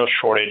storage. There's no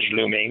shortage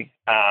looming.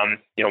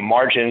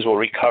 Margins will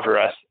recover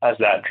as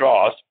that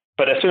draws.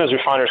 But as soon as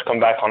refiners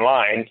come back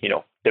online,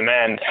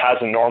 demand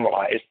hasn't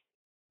normalized.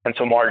 And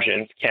so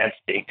margins can't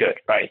stay good,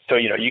 right? So,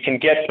 you can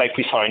get, like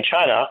we saw in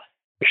China,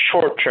 a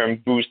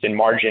short-term boost in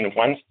margin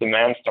once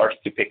demand starts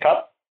to pick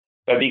up.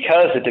 But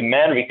because the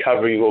demand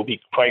recovery will be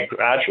quite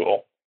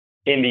gradual,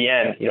 in the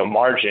end,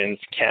 margins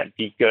can't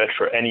be good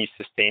for any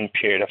sustained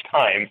period of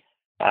time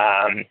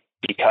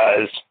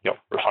because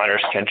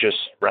refiners can just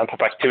ramp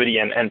up activity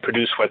and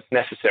produce what's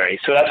necessary.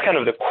 So that's kind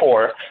of the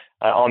core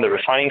on the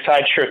refining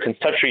side. Sure,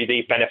 conceptually,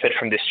 they benefit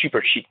from this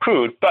super cheap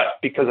crude,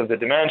 but because of the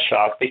demand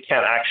shock, they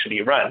can't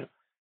actually run.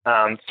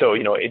 So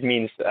it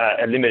means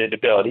a limited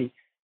ability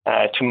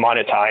to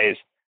monetize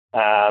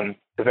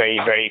the very,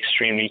 very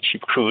extremely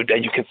cheap crude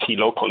that you can see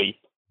locally,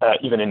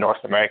 even in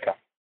North America.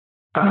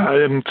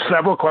 And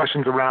several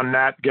questions around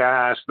nat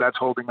gas. That's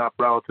holding up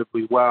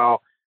relatively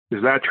well.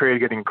 Is that trade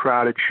getting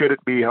crowded? Should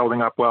it be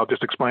holding up well?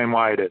 Just explain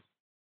why it is.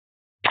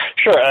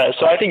 Sure.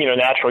 So I think,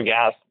 natural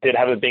gas did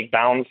have a big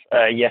bounce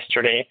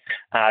yesterday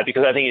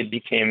because I think it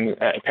became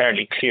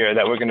apparently clear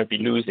that we're going to be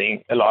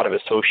losing a lot of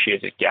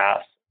associated gas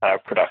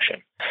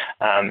production.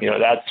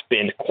 That's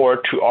been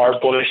core to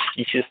our bullish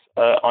thesis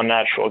on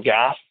natural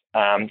gas.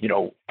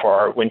 For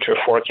our winter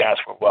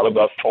forecast, we're well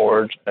above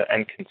forward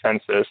and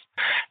consensus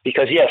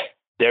because, yes,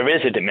 there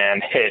is a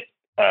demand hit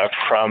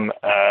from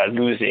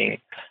losing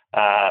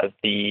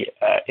the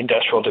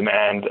industrial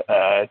demand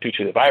due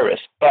to the virus.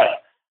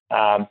 But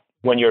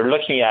when you're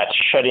looking at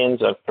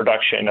shut-ins of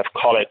production of,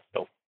 call it,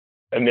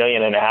 1.5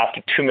 million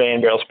to 2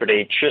 million barrels per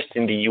day just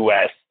in the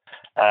U.S.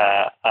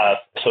 Of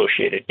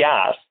associated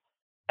gas,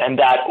 and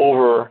that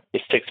over a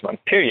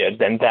 6-month period,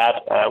 then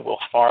that will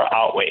far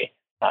outweigh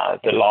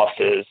the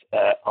losses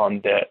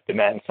on the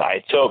demand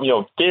side. So,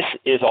 this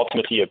is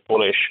ultimately a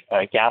bullish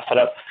gas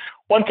setup.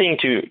 One thing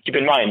to keep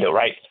in mind, though,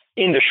 right?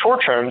 In the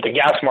short term, the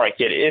gas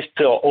market is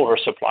still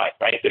oversupplied,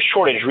 right? The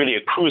shortage really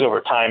accrues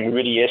over time,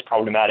 really is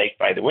problematic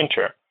by the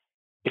winter.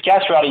 If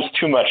gas rallies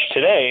too much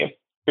today,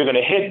 you're going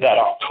to hit that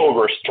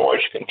October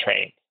storage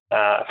constraint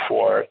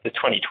for the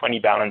 2020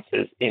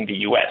 balances in the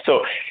U.S.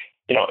 So,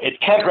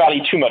 it can't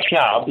rally too much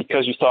now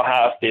because you still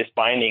have this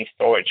binding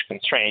storage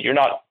constraint. You're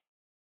not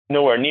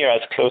nowhere near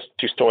as close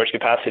to storage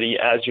capacity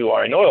as you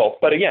are in oil.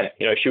 But again,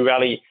 if you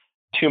rally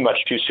too much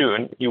too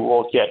soon, you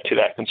will get to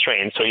that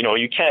constraint. So,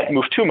 you can't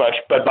move too much,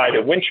 but by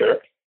the winter,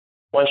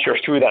 once you're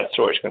through that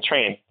storage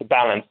constraint, the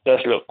balance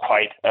does look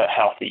quite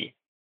healthy.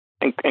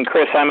 And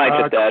Chris, I might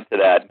just add to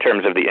that in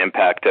terms of the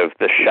impact of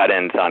the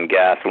shut-ins on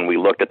gas. When we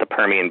looked at the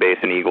Permian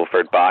Basin, Eagle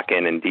Ford,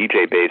 Bakken, and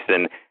DJ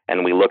Basin,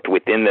 and we looked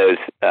within those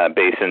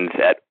basins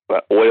at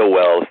oil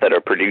wells that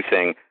are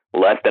producing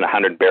less than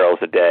 100 barrels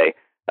a day,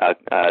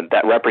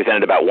 that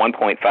represented about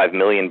 1.5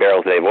 million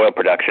barrels a day of oil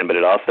production, but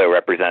it also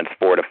represents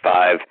 4 to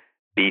 5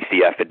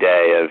 BCF a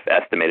day of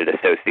estimated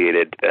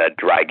associated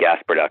dry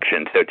gas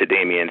production. So to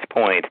Damien's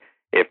point,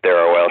 if there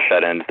are oil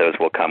shut-ins, those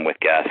will come with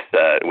gas,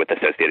 with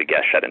associated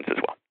gas shut-ins as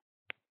well.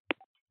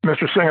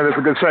 Mr. Singer, that's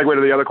a good segue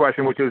to the other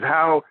question, which is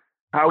how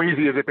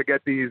easy is it to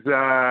get these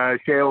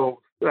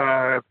shale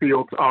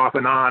fields off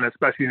and on,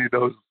 especially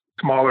those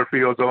smaller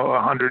fields,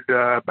 100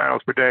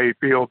 barrels per day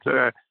fields.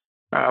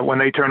 When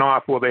they turn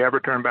off, will they ever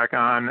turn back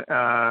on?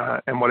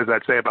 And what does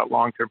that say about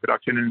long-term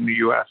production in the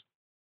U.S.?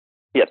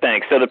 Yeah,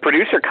 thanks. So the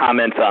producer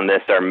comments on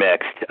this are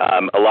mixed.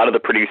 A lot of the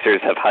producers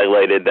have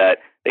highlighted that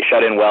they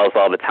shut in wells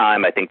all the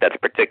time. I think that's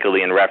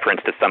particularly in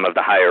reference to some of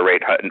the higher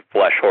rate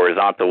flush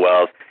horizontal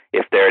wells.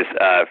 If there's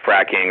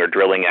fracking or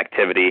drilling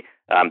activity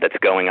that's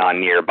going on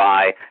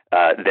nearby,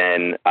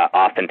 then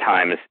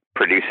oftentimes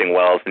producing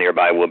wells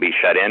nearby will be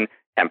shut in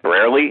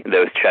temporarily.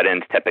 Those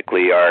shut-ins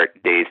typically are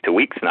days to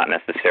weeks, not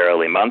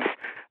necessarily months.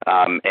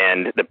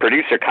 And the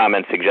producer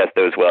comments suggest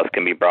those wells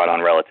can be brought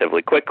on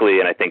relatively quickly,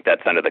 and I think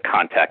that's under the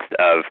context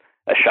of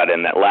a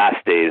shut-in that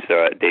lasts days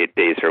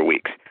or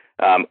weeks.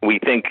 We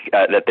think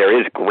that there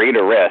is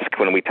greater risk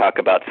when we talk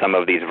about some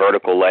of these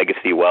vertical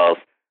legacy wells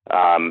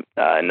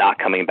not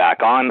coming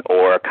back on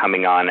or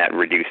coming on at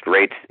reduced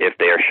rates if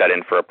they are shut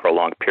in for a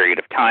prolonged period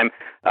of time,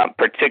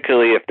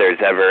 particularly if there's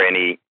ever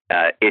any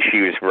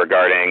issues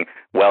regarding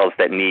wells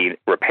that need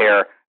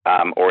repair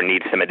or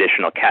need some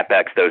additional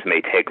CapEx. Those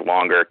may take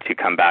longer to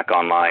come back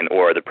online,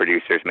 or the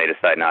producers may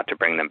decide not to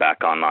bring them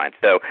back online.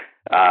 So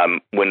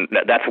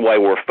that's why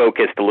we're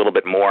focused a little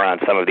bit more on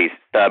some of these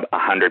sub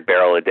 100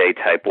 barrel a day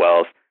type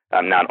wells,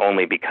 not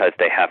only because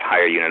they have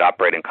higher unit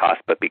operating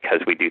costs, but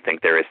because we do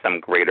think there is some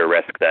greater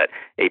risk that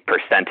a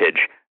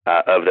percentage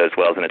of those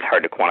wells, and it's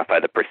hard to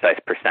quantify the precise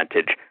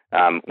percentage,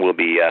 will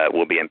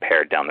be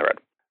impaired down the road.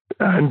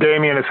 And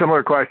Damien, a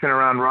similar question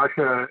around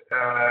Russia.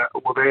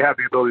 Will they have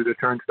the ability to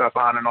turn stuff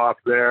on and off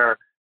there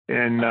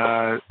in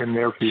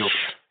their fields?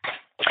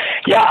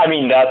 Yeah, I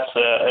mean, that's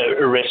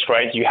a risk,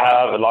 right? You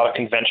have a lot of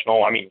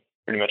conventional,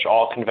 pretty much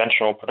all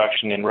conventional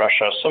production in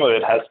Russia. Some of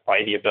it has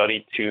probably the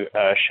ability to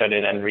shut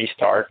in and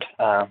restart,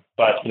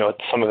 but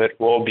some of it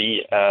will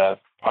be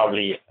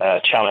probably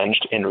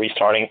challenged in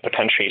restarting,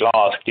 potentially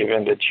lost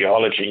given the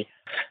geology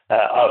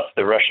of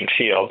the Russian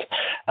field.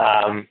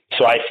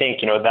 So I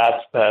think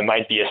that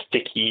might be a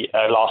sticky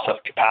loss of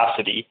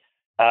capacity.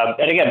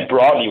 And again,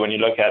 broadly, when you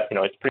look at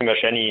it's pretty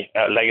much any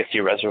legacy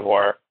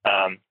reservoir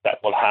that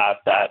will have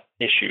that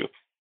issue,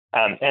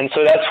 and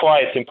so that's why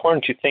it's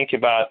important to think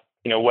about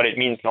what it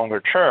means longer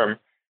term.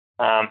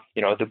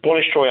 The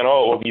bullish story on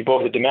oil will be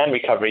both the demand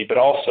recovery, but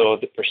also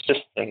the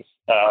persistence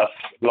of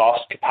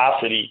lost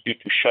capacity due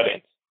to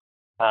shut-ins.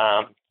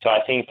 So I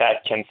think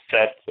that can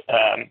set,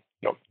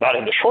 not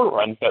in the short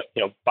run, but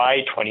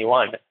by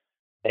 21,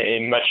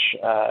 a much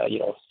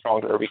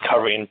stronger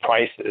recovery in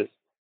prices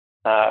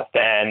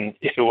than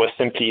if it was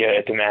simply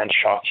a demand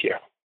shock here.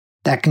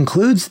 That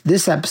concludes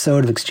this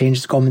episode of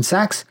Exchanges Goldman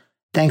Sachs.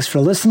 Thanks for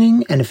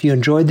listening, and if you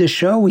enjoyed this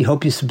show, we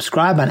hope you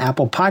subscribe on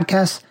Apple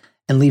Podcasts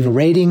and leave a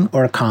rating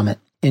or a comment.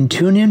 And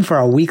tune in for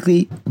our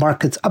weekly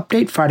markets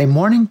update Friday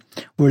morning,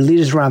 where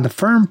leaders around the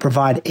firm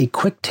provide a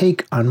quick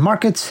take on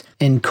markets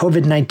and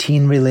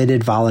COVID-19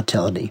 related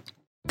volatility.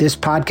 This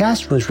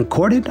podcast was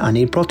recorded on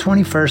April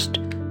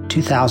 21st,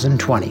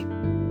 2020.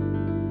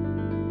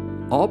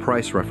 All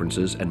price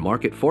references and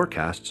market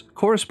forecasts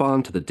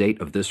correspond to the date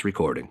of this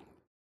recording.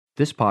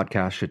 This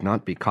podcast should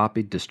not be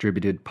copied,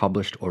 distributed,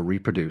 published, or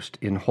reproduced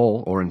in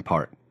whole or in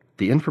part.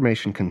 The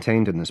information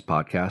contained in this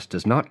podcast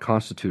does not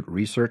constitute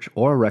research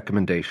or a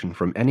recommendation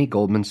from any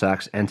Goldman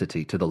Sachs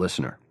entity to the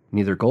listener.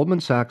 Neither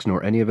Goldman Sachs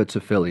nor any of its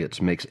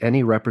affiliates makes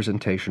any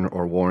representation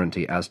or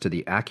warranty as to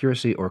the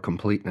accuracy or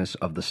completeness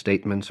of the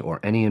statements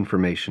or any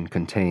information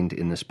contained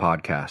in this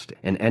podcast,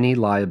 and any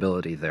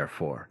liability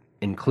therefor,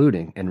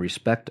 including in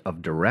respect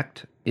of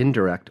direct,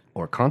 indirect,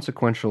 or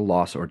consequential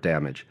loss or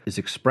damage, is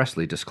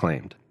expressly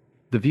disclaimed.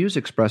 The views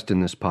expressed in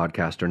this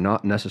podcast are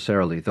not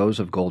necessarily those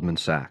of Goldman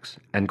Sachs,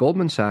 and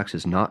Goldman Sachs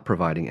is not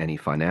providing any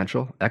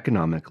financial,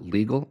 economic,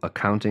 legal,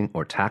 accounting,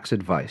 or tax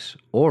advice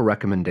or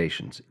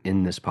recommendations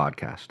in this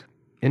podcast.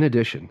 In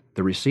addition,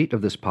 the receipt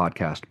of this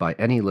podcast by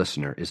any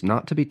listener is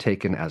not to be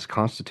taken as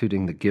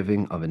constituting the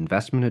giving of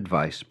investment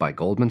advice by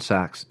Goldman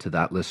Sachs to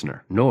that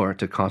listener, nor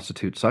to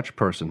constitute such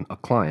person a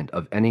client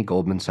of any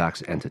Goldman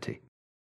Sachs entity.